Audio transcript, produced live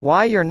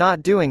Why you're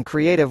not doing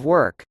creative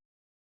work.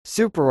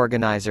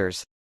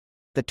 Superorganizers.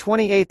 The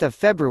 28th of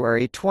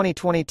February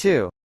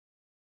 2022.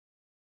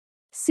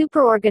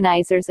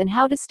 Superorganizers and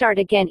how to start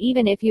again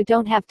even if you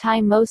don't have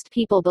time. Most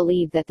people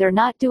believe that they're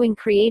not doing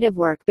creative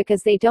work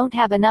because they don't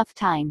have enough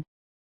time.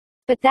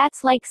 But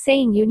that's like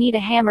saying you need a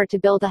hammer to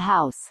build a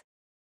house.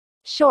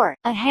 Sure,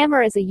 a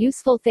hammer is a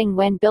useful thing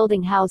when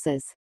building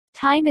houses.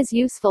 Time is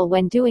useful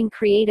when doing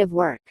creative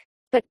work.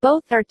 But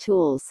both are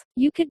tools.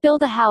 You could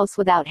build a house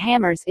without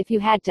hammers if you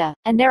had to,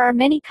 and there are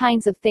many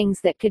kinds of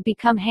things that could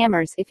become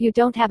hammers if you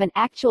don't have an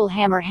actual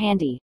hammer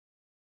handy.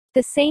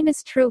 The same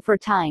is true for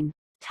time.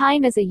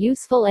 Time is a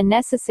useful and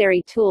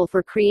necessary tool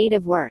for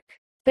creative work.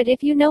 But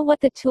if you know what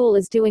the tool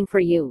is doing for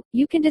you,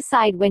 you can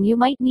decide when you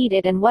might need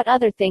it and what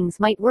other things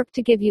might work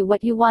to give you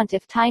what you want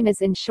if time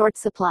is in short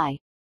supply.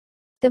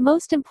 The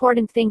most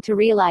important thing to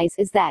realize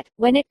is that,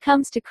 when it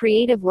comes to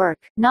creative work,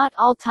 not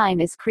all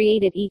time is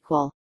created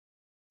equal.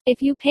 If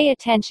you pay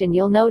attention,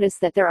 you'll notice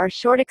that there are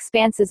short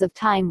expanses of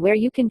time where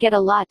you can get a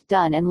lot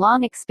done and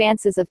long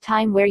expanses of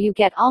time where you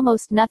get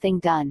almost nothing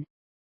done.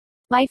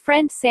 My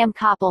friend Sam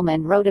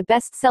Koppelman wrote a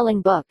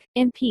best-selling book,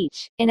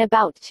 Impeach, in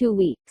about 2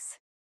 weeks.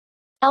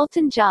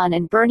 Elton John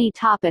and Bernie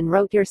Taupin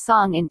wrote your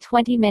song in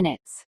 20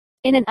 minutes.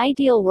 In an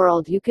ideal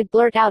world, you could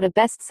blurt out a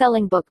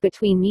best-selling book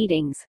between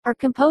meetings, or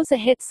compose a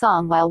hit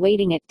song while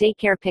waiting at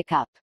daycare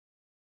pickup.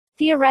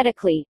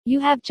 Theoretically,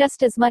 you have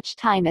just as much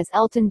time as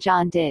Elton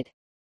John did.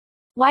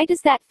 Why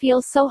does that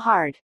feel so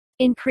hard?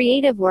 In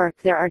creative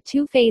work there are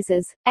two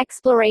phases,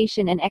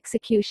 exploration and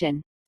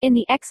execution. In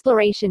the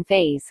exploration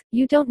phase,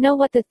 you don't know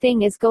what the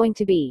thing is going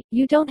to be,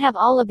 you don't have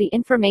all of the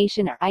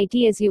information or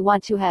ideas you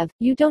want to have,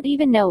 you don't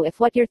even know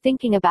if what you're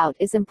thinking about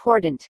is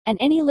important, and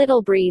any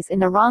little breeze in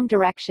the wrong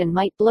direction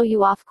might blow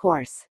you off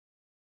course.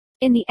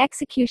 In the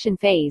execution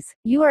phase,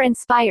 you are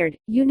inspired,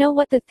 you know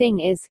what the thing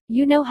is,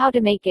 you know how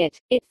to make it,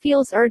 it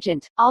feels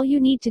urgent, all you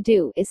need to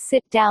do is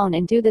sit down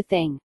and do the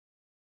thing.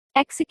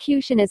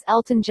 Execution is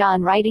Elton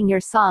John writing your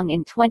song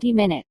in 20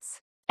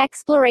 minutes.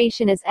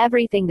 Exploration is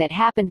everything that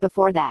happened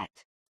before that.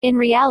 In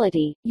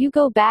reality, you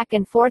go back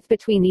and forth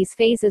between these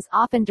phases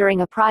often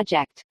during a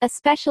project,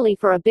 especially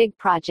for a big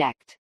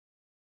project.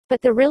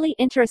 But the really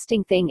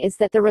interesting thing is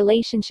that the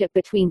relationship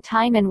between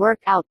time and work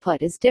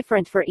output is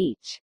different for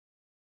each.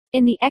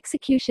 In the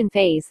execution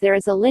phase, there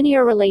is a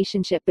linear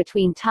relationship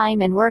between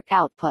time and work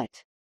output.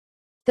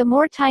 The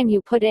more time you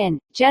put in,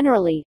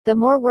 generally, the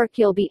more work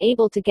you'll be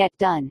able to get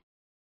done.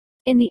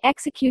 In the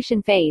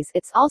execution phase,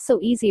 it's also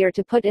easier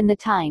to put in the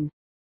time.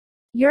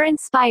 You're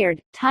inspired,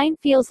 time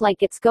feels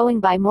like it's going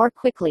by more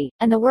quickly,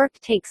 and the work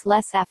takes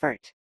less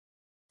effort.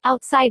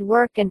 Outside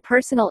work and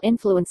personal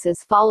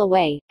influences fall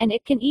away, and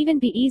it can even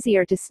be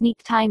easier to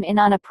sneak time in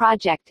on a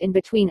project in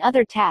between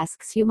other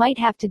tasks you might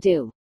have to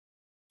do.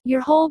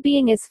 Your whole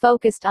being is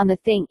focused on the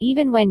thing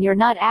even when you're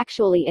not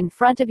actually in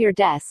front of your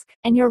desk,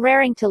 and you're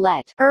raring to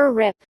let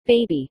rip,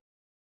 baby.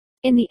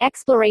 In the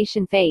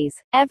exploration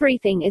phase,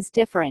 everything is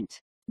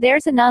different.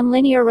 There's a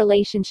nonlinear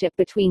relationship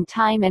between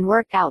time and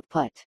work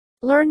output.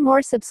 Learn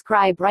more.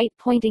 Subscribe right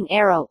pointing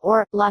arrow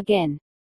or log in.